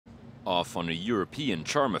off on a European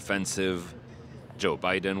charm offensive, Joe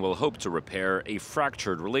Biden will hope to repair a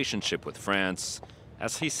fractured relationship with France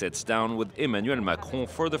as he sits down with Emmanuel Macron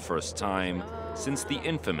for the first time since the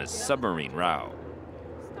infamous submarine row.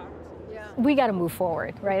 We got to move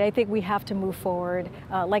forward, right? I think we have to move forward.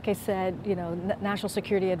 Like I said, National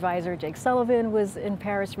Security Advisor Jake Sullivan was in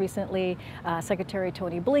Paris recently. Secretary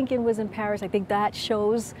Tony Blinken was in Paris. I think that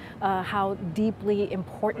shows how deeply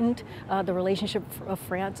important the relationship of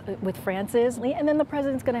France with France is. And then the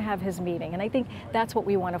president's going to have his meeting. And I think that's what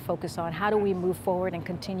we want to focus on. How do we move forward and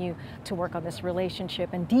continue to work on this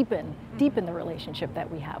relationship and deepen the relationship that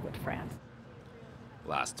we have with France?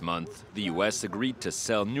 Last month, the U.S. agreed to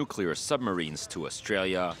sell nuclear submarines to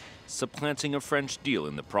Australia, supplanting a French deal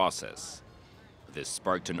in the process. This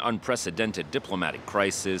sparked an unprecedented diplomatic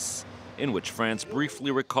crisis in which France briefly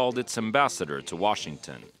recalled its ambassador to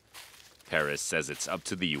Washington. Paris says it's up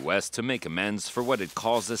to the U.S. to make amends for what it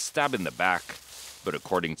calls a stab in the back, but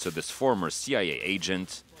according to this former CIA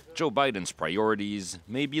agent, Joe Biden's priorities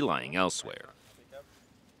may be lying elsewhere.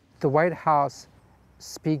 The White House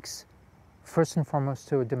speaks first and foremost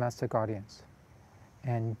to a domestic audience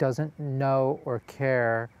and doesn't know or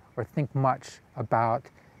care or think much about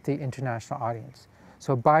the international audience.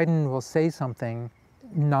 So Biden will say something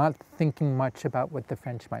not thinking much about what the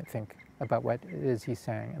French might think about what it is he's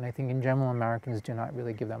saying. And I think in general, Americans do not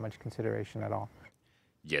really give that much consideration at all.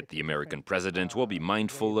 Yet the American president will be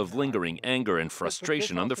mindful of lingering anger and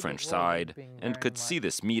frustration on the French side and could see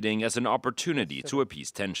this meeting as an opportunity to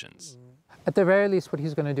appease tensions. At the very least, what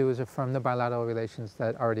he's going to do is affirm the bilateral relations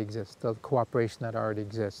that already exist, the cooperation that already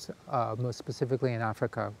exists, most specifically in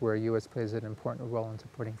Africa, where the U.S. plays an important role in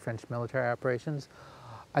supporting French military operations.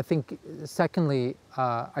 I think, secondly,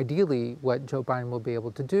 ideally, what Joe Biden will be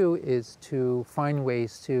able to do is to find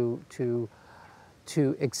ways to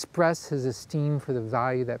express his esteem for the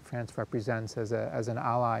value that France represents as an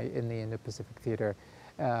ally in the Indo-Pacific theater,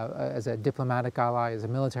 as a diplomatic ally, as a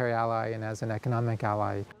military ally, and as an economic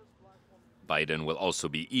ally. Biden will also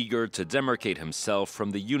be eager to demarcate himself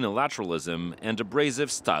from the unilateralism and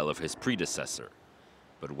abrasive style of his predecessor.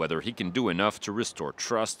 But whether he can do enough to restore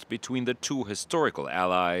trust between the two historical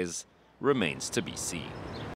allies remains to be seen.